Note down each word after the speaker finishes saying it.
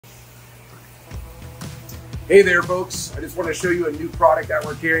Hey there folks, I just want to show you a new product that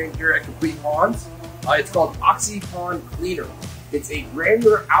we're carrying here at Complete Ponds. It's called Oxy Pond Cleaner. It's a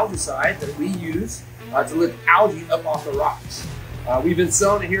granular algicide that we use to lift algae up off the rocks. We've been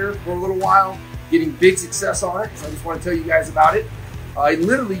selling it here for a little while, getting big success on it, so I just want to tell you guys about it.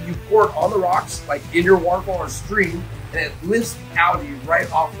 Literally, you pour it on the rocks, like in your waterfall or stream, and it lifts algae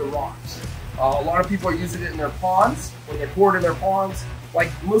right off the rocks. A lot of people are using it in their ponds, when they pour it in their ponds, like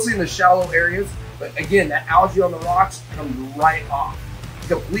mostly in the shallow areas. But again, that algae on the rocks comes right off.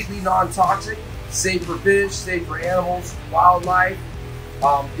 Completely non-toxic, safe for fish, safe for animals, wildlife.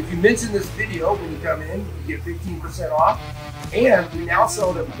 If you mention this video when you come in, you get 15% off. And we now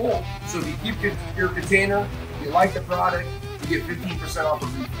sell it in bulk. So if you keep your container, if you like the product, you get 15% off a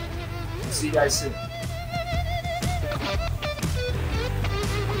refill. See you guys soon.